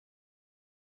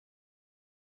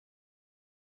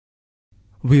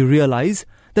we realize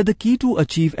that the key to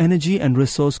achieve energy and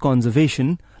resource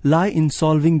conservation lie in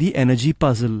solving the energy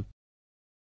puzzle.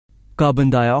 Carbon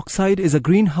dioxide is a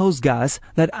greenhouse gas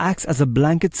that acts as a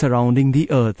blanket surrounding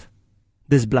the Earth.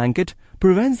 This blanket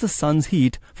prevents the sun's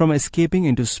heat from escaping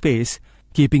into space,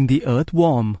 keeping the Earth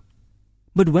warm.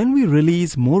 But when we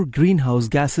release more greenhouse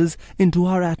gases into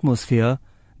our atmosphere,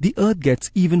 the Earth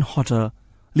gets even hotter,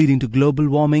 leading to global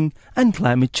warming and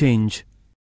climate change.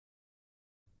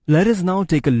 Let us now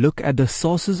take a look at the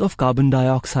sources of carbon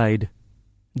dioxide.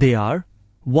 They are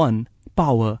 1.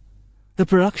 Power. The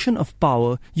production of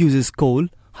power uses coal,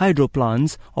 hydro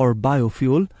plants or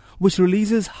biofuel, which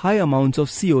releases high amounts of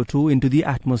CO2 into the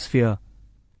atmosphere.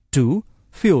 2.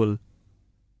 Fuel.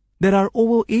 There are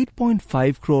over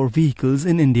 8.5 crore vehicles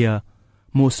in India,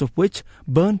 most of which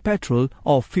burn petrol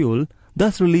or fuel,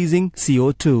 thus releasing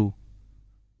CO2.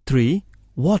 3.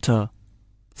 Water.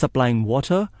 Supplying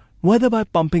water, whether by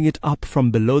pumping it up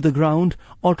from below the ground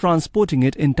or transporting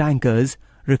it in tankers,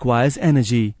 requires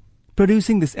energy.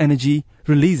 Producing this energy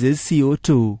releases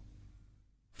CO2.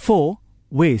 4.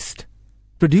 Waste.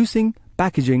 Producing,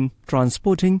 packaging,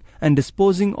 transporting and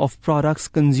disposing of products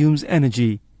consumes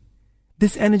energy.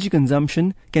 This energy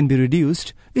consumption can be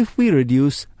reduced if we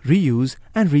reduce, reuse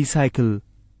and recycle.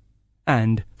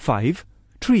 And 5.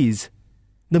 Trees.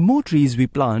 The more trees we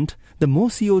plant, the more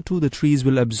CO2 the trees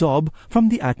will absorb from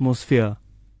the atmosphere.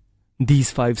 These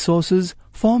 5 sources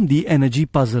form the energy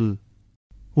puzzle.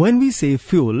 When we save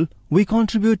fuel, we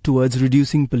contribute towards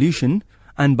reducing pollution,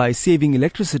 and by saving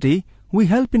electricity, we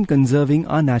help in conserving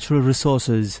our natural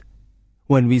resources.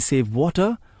 When we save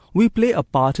water, we play a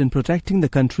part in protecting the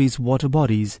country's water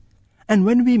bodies. And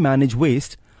when we manage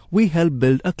waste, we help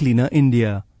build a cleaner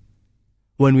India.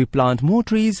 When we plant more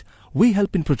trees, we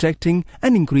help in protecting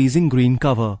and increasing green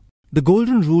cover. The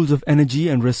golden rules of energy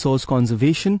and resource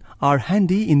conservation are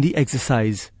handy in the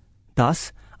exercise.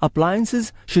 Thus,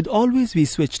 appliances should always be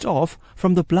switched off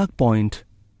from the plug point.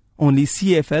 Only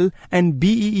CFL and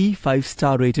BEE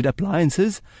 5-star rated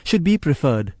appliances should be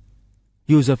preferred.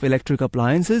 Use of electric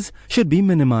appliances should be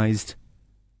minimized.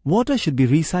 Water should be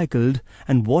recycled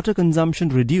and water consumption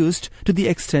reduced to the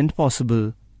extent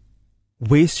possible.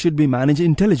 Waste should be managed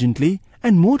intelligently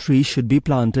and more trees should be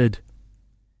planted.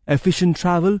 Efficient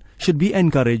travel should be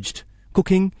encouraged.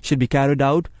 Cooking should be carried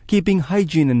out keeping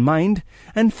hygiene in mind,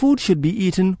 and food should be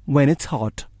eaten when it's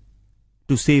hot.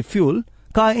 To save fuel,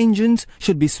 car engines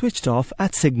should be switched off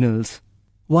at signals.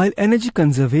 While energy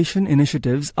conservation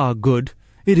initiatives are good,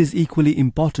 it is equally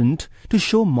important to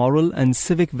show moral and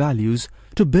civic values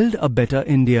to build a better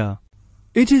India.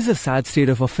 It is a sad state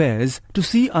of affairs to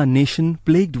see our nation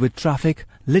plagued with traffic,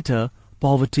 litter,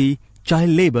 poverty, child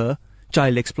labor,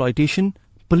 child exploitation,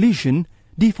 pollution,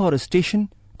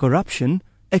 deforestation, corruption,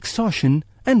 extortion,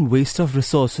 and waste of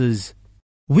resources.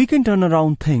 We can turn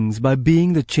around things by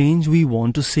being the change we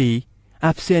want to see,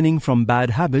 abstaining from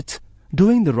bad habits,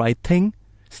 doing the right thing,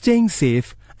 staying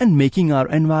safe, and making our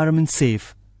environment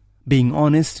safe, being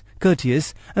honest,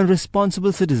 courteous, and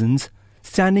responsible citizens,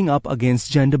 standing up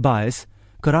against gender bias,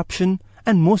 corruption,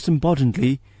 and most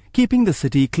importantly, keeping the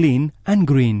city clean and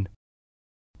green.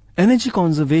 Energy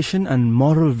conservation and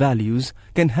moral values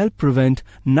can help prevent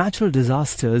natural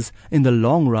disasters in the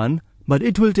long run, but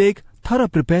it will take thorough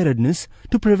preparedness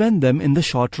to prevent them in the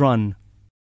short run.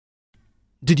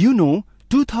 Did you know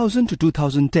 2000 to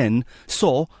 2010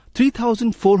 saw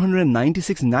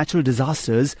 3,496 natural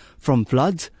disasters from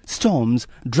floods, storms,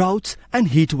 droughts and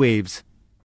heat waves?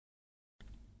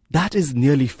 That is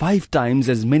nearly 5 times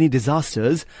as many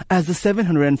disasters as the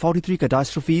 743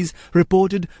 catastrophes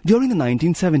reported during the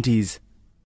 1970s.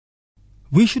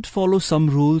 We should follow some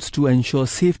rules to ensure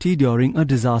safety during a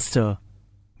disaster.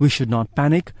 We should not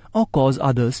panic or cause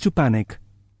others to panic.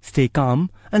 Stay calm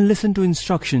and listen to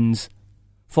instructions.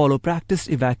 Follow practiced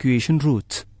evacuation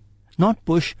routes. Not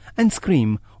push and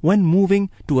scream when moving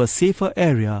to a safer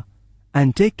area.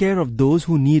 And take care of those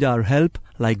who need our help,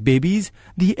 like babies,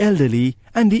 the elderly,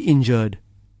 and the injured.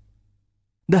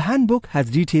 The handbook has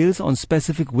details on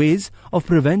specific ways of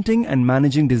preventing and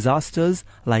managing disasters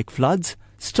like floods,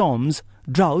 storms,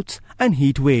 droughts, and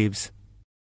heat waves.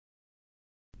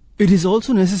 It is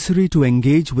also necessary to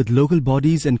engage with local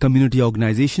bodies and community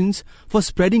organizations for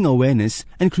spreading awareness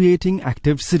and creating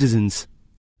active citizens.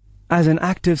 As an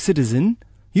active citizen,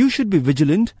 you should be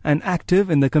vigilant and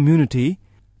active in the community,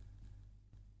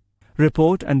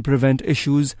 report and prevent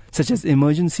issues such as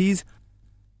emergencies,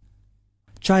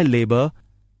 child labor,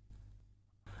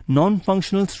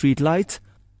 non-functional street lights,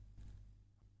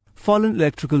 fallen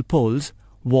electrical poles,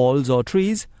 walls or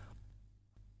trees,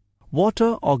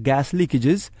 water or gas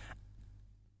leakages,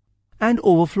 and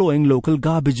overflowing local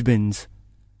garbage bins.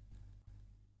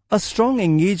 A strong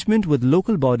engagement with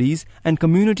local bodies and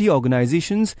community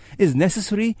organizations is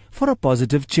necessary for a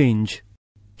positive change.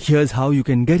 Here's how you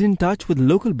can get in touch with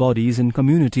local bodies and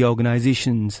community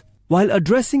organizations. While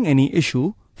addressing any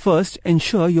issue, first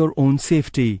ensure your own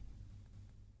safety.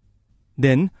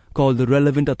 Then call the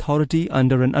relevant authority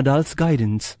under an adult's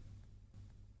guidance.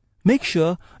 Make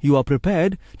sure you are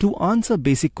prepared to answer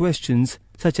basic questions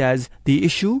such as the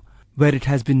issue, where it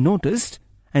has been noticed,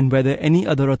 and whether any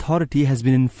other authority has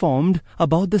been informed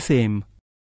about the same.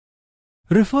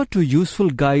 Refer to useful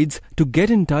guides to get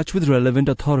in touch with relevant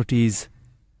authorities.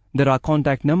 There are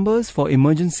contact numbers for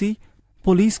emergency,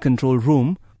 police control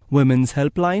room, women's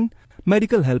helpline,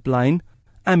 medical helpline,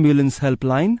 ambulance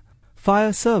helpline,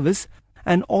 fire service,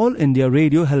 and All India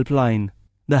Radio helpline.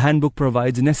 The handbook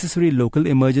provides necessary local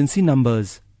emergency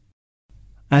numbers.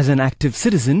 As an active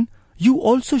citizen, you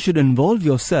also should involve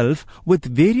yourself with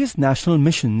various national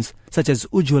missions such as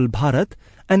Ujjwal Bharat,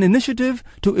 an initiative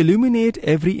to illuminate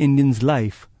every Indian's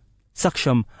life;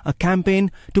 Saksham, a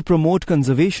campaign to promote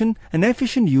conservation and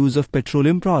efficient use of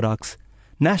petroleum products;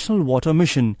 National Water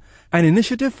Mission, an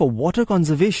initiative for water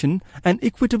conservation and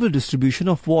equitable distribution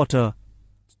of water;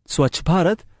 Swachh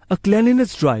Bharat, a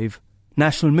cleanliness drive;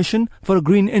 National Mission for a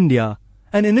Green India,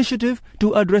 an initiative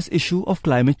to address issue of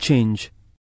climate change.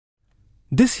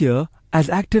 This year, as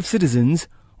active citizens,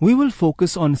 we will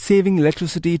focus on saving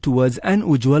electricity towards an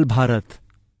Ujjwal Bharat.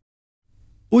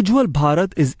 Ujjwal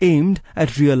Bharat is aimed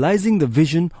at realizing the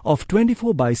vision of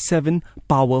 24/7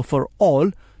 power for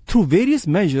all through various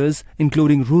measures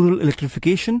including rural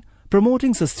electrification,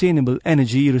 promoting sustainable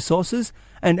energy resources,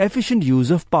 and efficient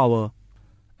use of power.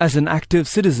 As an active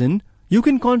citizen, you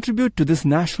can contribute to this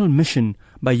national mission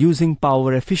by using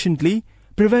power efficiently,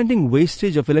 preventing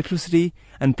wastage of electricity,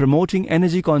 and promoting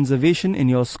energy conservation in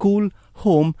your school,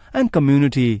 home, and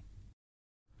community.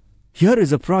 Here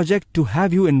is a project to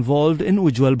have you involved in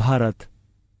Ujjwal Bharat.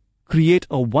 Create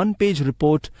a one-page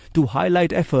report to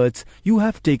highlight efforts you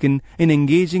have taken in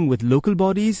engaging with local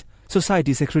bodies,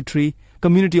 society secretary,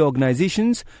 community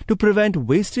organizations to prevent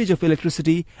wastage of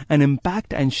electricity and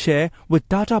impact and share with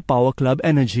Tata Power Club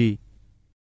Energy.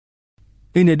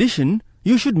 In addition,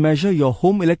 you should measure your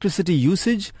home electricity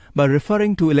usage by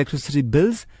referring to electricity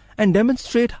bills and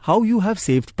demonstrate how you have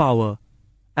saved power.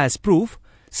 As proof,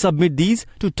 submit these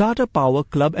to Tata Power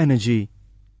Club Energy.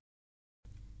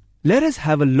 Let us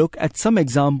have a look at some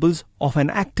examples of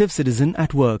an active citizen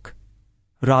at work.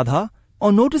 Radha,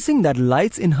 on noticing that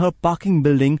lights in her parking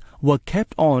building were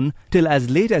kept on till as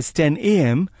late as 10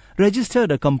 a.m.,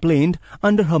 registered a complaint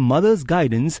under her mother's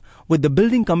guidance with the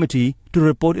building committee to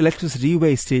report electricity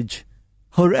wastage.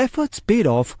 Her efforts paid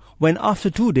off when after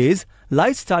 2 days,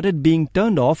 lights started being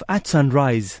turned off at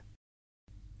sunrise.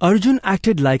 Arjun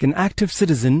acted like an active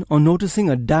citizen on noticing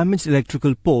a damaged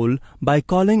electrical pole by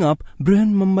calling up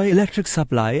Brihan Mumbai Electric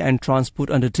Supply and Transport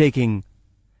Undertaking.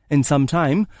 In some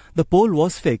time, the pole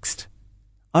was fixed.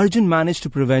 Arjun managed to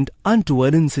prevent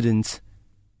untoward incidents,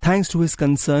 thanks to his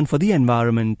concern for the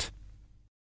environment.